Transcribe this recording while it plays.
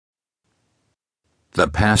The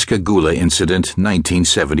Pascagoula Incident,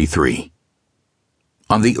 1973.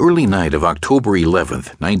 On the early night of October 11,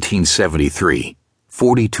 1973,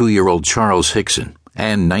 42-year-old Charles Hickson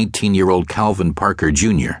and 19-year-old Calvin Parker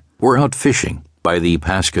Jr. were out fishing by the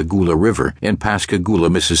Pascagoula River in Pascagoula,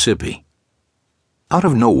 Mississippi. Out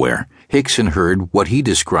of nowhere, Hickson heard what he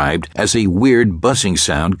described as a weird buzzing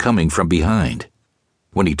sound coming from behind.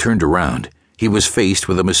 When he turned around, he was faced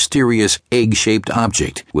with a mysterious egg-shaped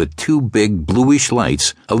object with two big bluish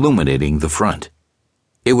lights illuminating the front.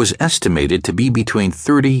 It was estimated to be between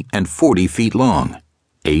 30 and 40 feet long,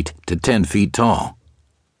 8 to 10 feet tall.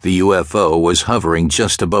 The UFO was hovering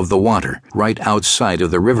just above the water, right outside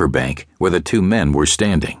of the riverbank where the two men were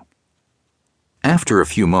standing. After a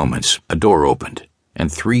few moments, a door opened,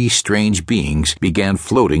 and three strange beings began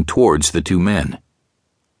floating towards the two men.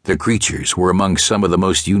 The creatures were among some of the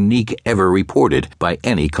most unique ever reported by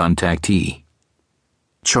any contactee.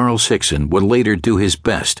 Charles Hickson would later do his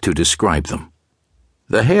best to describe them.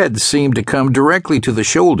 The head seemed to come directly to the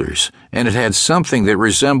shoulders, and it had something that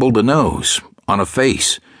resembled a nose on a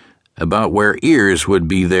face. About where ears would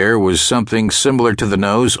be there was something similar to the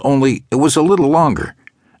nose, only it was a little longer,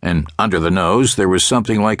 and under the nose there was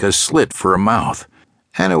something like a slit for a mouth,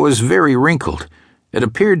 and it was very wrinkled. It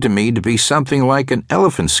appeared to me to be something like an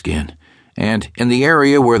elephant skin, and in the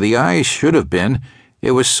area where the eyes should have been,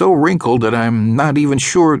 it was so wrinkled that I'm not even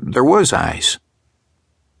sure there was eyes.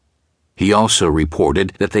 He also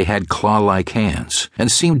reported that they had claw-like hands and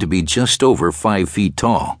seemed to be just over 5 feet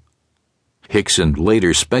tall. Hickson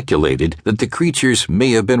later speculated that the creatures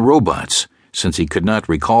may have been robots, since he could not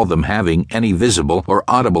recall them having any visible or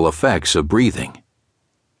audible effects of breathing.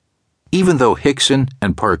 Even though Hickson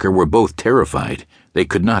and Parker were both terrified, they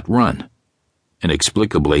could not run.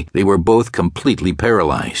 Inexplicably, they were both completely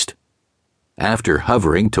paralyzed. After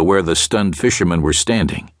hovering to where the stunned fishermen were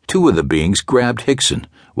standing, two of the beings grabbed Hickson,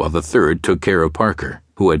 while the third took care of Parker,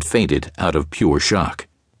 who had fainted out of pure shock.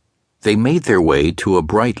 They made their way to a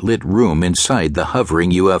bright-lit room inside the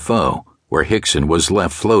hovering UFO, where Hickson was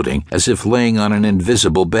left floating as if laying on an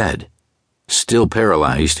invisible bed. Still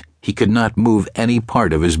paralyzed, he could not move any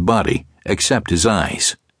part of his body except his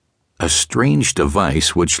eyes. A strange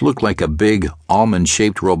device which looked like a big,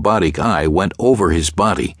 almond-shaped robotic eye went over his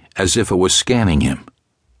body as if it was scanning him.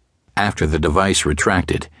 After the device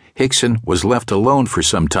retracted, Hickson was left alone for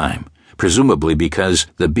some time, presumably because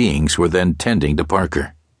the beings were then tending to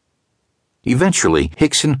Parker. Eventually,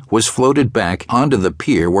 Hickson was floated back onto the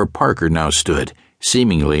pier where Parker now stood,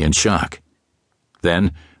 seemingly in shock.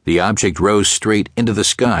 Then, the object rose straight into the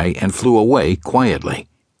sky and flew away quietly.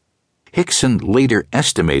 Hickson later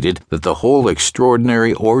estimated that the whole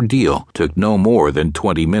extraordinary ordeal took no more than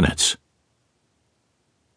 20 minutes.